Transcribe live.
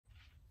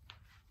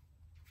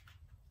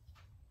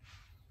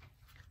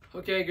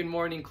Okay, good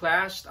morning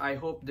class. I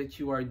hope that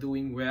you are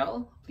doing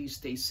well. Please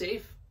stay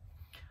safe.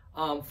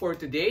 For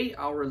today,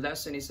 our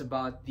lesson is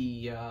about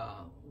the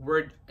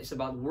word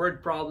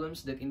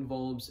problems that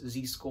involves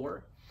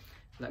z-score.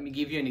 Let me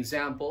give you an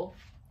example.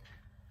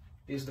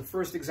 This is the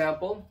first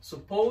example.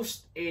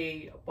 Suppose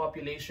a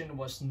population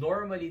was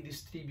normally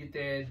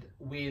distributed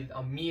with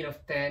a mean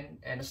of 10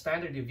 and a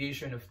standard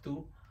deviation of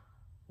 2.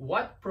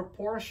 What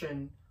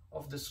proportion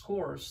of the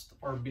scores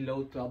are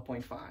below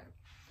 12.5?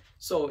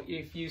 So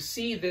if you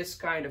see this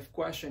kind of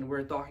question,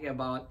 we're talking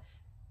about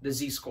the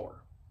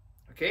z-score.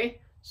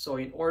 Okay? So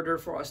in order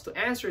for us to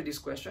answer this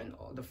question,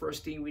 the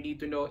first thing we need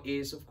to know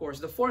is, of course,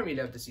 the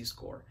formula of the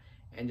z-score.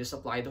 And just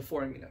apply the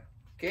formula.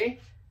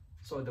 Okay?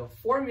 So the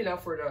formula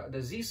for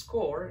the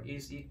z-score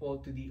is equal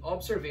to the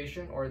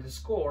observation or the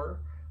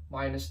score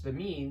minus the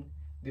mean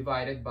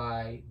divided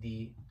by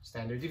the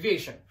standard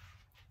deviation.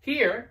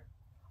 Here,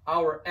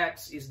 our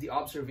x is the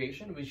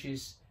observation, which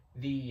is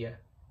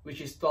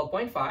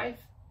 12.5.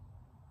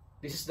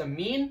 This is the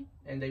mean,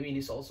 and the mean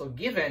is also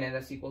given, and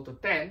that's equal to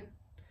 10.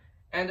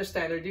 And the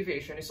standard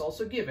deviation is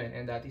also given,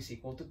 and that is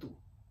equal to 2.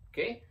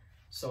 Okay?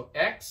 So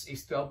x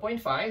is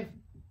 12.5.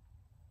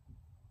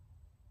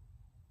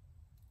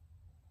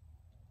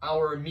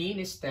 Our mean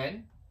is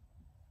 10.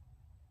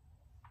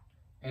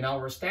 And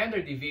our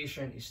standard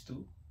deviation is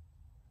 2.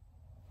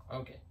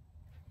 Okay.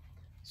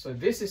 So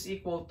this is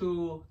equal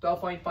to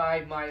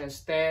 12.5 minus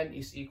 10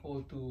 is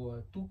equal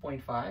to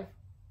 2.5.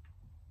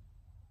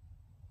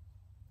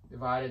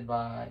 Divided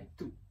by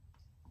 2.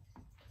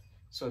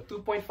 So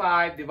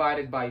 2.5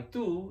 divided by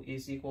 2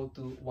 is equal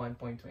to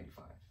 1.25.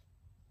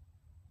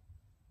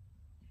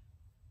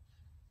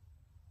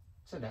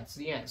 So that's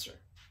the answer.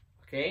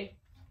 Okay?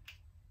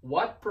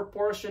 What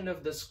proportion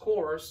of the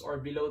scores are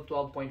below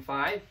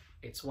 12.5?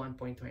 It's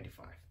 1.25.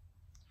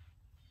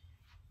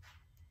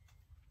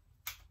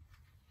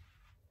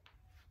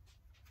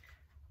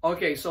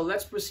 Okay, so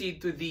let's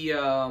proceed to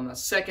the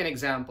second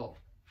example.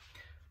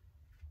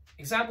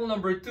 Example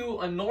number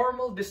 2, a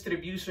normal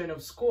distribution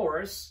of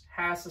scores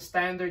has a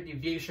standard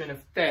deviation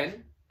of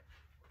 10.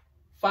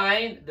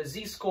 Find the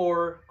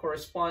z-score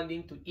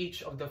corresponding to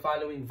each of the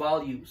following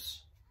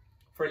values.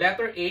 For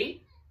letter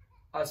A,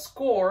 a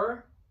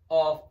score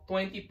of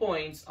 20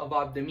 points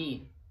above the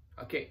mean.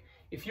 Okay,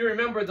 if you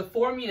remember the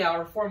formula,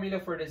 our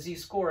formula for the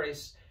z-score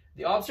is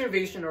the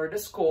observation or the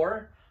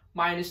score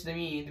minus the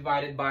mean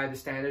divided by the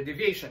standard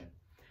deviation.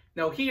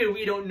 Now here,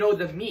 we don't know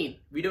the mean.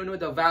 We don't know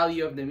the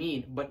value of the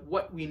mean. But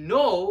what we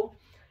know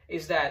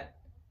is that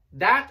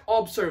that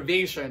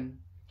observation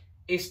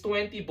is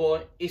 20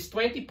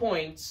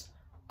 points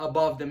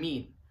above the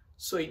mean.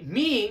 So it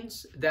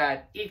means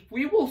that if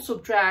we will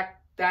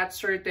subtract that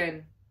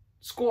certain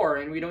score,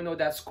 and we don't know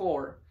that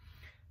score,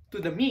 to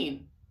the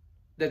mean,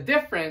 the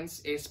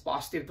difference is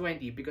positive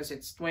 20 because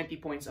it's 20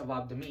 points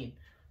above the mean.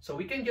 So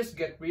we can just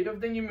get rid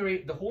of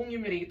the whole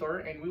numerator,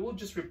 and we will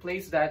just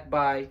replace that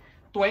by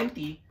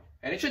 20.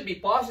 And it should be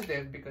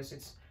positive because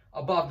it's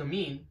above the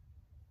mean.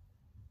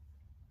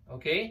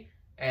 Okay?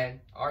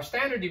 And our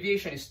standard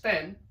deviation is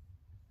 10.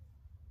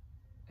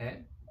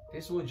 And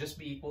this will just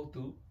be equal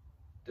to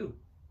 2.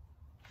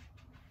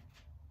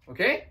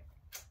 Okay?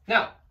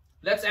 Now,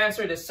 let's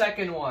answer the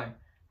second one.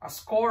 A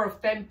score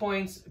of 10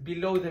 points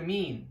below the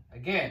mean.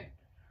 Again,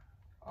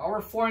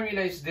 our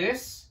formula is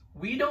this.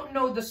 We don't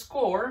know the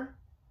score.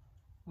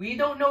 We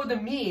don't know the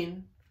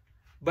mean.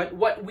 But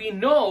what we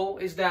know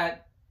is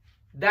that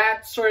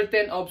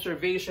certain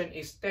observation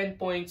is 10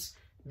 points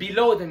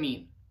below the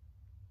mean.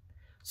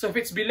 So if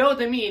it's below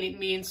the mean, it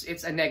means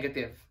it's a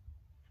negative.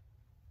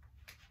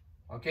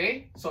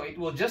 Okay? So it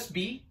will just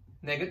be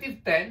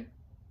negative 10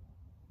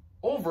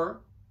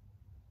 over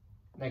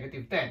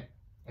negative 10.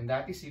 And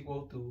that is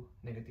equal to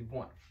negative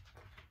 1.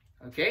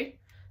 Okay?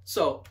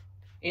 So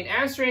in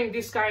answering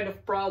this kind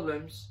of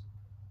problems,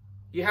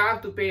 you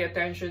have to pay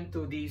attention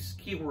to these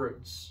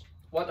keywords.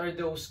 What are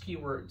those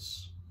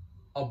keywords?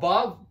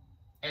 Above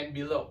and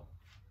below.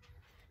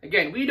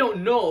 Again, we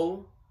don't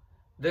know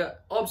the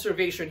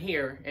observation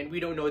here, and we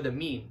don't know the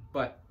mean,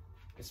 but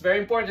it's very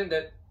important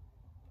that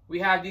we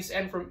have this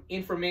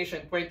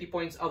information 20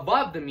 points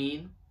above the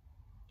mean,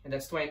 and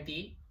that's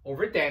 20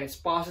 over 10. It's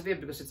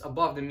positive because it's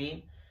above the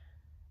mean.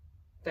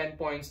 10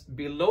 points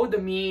below the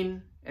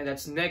mean, and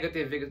that's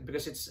negative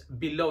because it's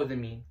below the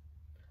mean.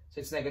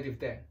 So it's negative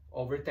 10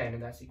 over 10,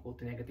 and that's equal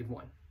to negative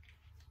 1.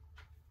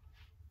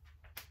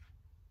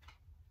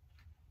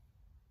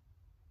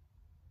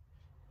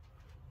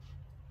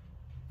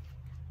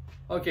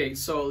 Okay,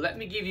 so let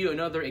me give you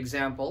another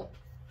example.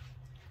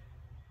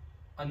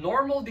 A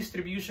normal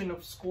distribution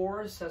of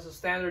scores has a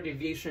standard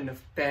deviation of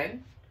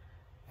 10.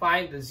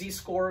 Find the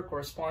z-score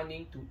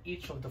corresponding to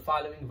each of the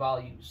following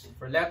values.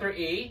 For letter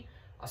A,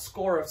 a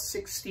score of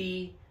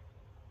 60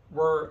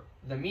 where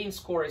the mean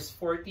score is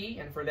 40,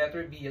 and for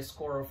letter B, a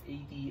score of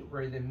 80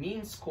 where the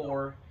mean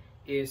score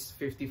is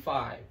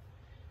 55.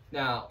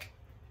 Now,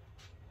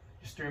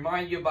 just to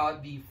remind you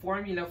about the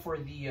formula for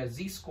the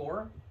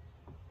z-score,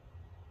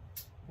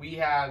 we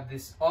have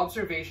this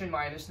observation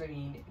minus the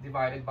mean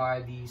divided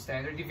by the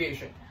standard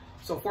deviation.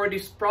 So for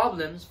these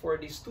problems, for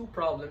these two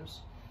problems,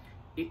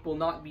 it will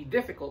not be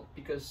difficult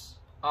because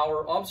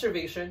our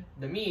observation,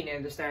 the mean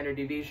and the standard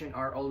deviation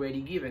are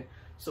already given.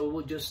 So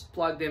we'll just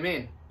plug them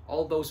in,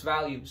 all those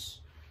values.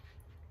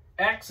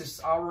 X is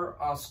our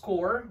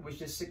score,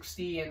 which is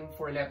 60, and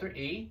for letter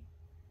A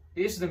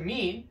is the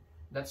mean,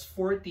 that's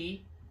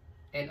 40,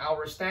 and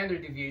our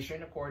standard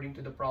deviation according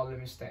to the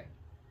problem is 10.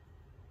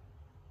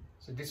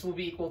 So this will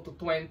be equal to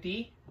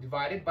 20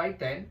 divided by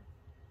 10,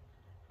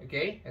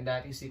 okay, and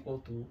that is equal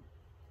to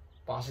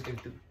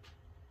positive 2.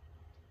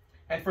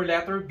 And for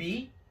letter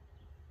B,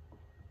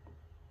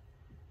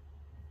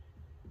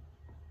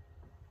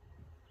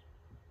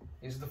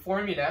 is the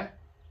formula,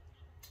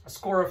 a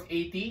score of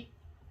 80,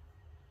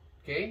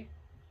 okay,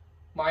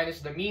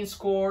 minus the mean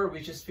score,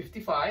 which is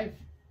 55,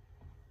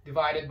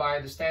 divided by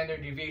the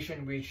standard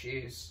deviation, which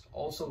is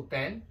also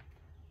 10.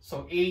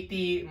 So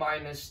 80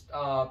 minus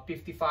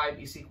 55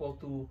 is equal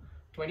to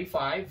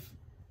 25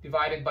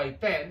 divided by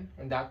 10,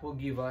 and that will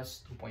give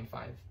us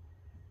 2.5.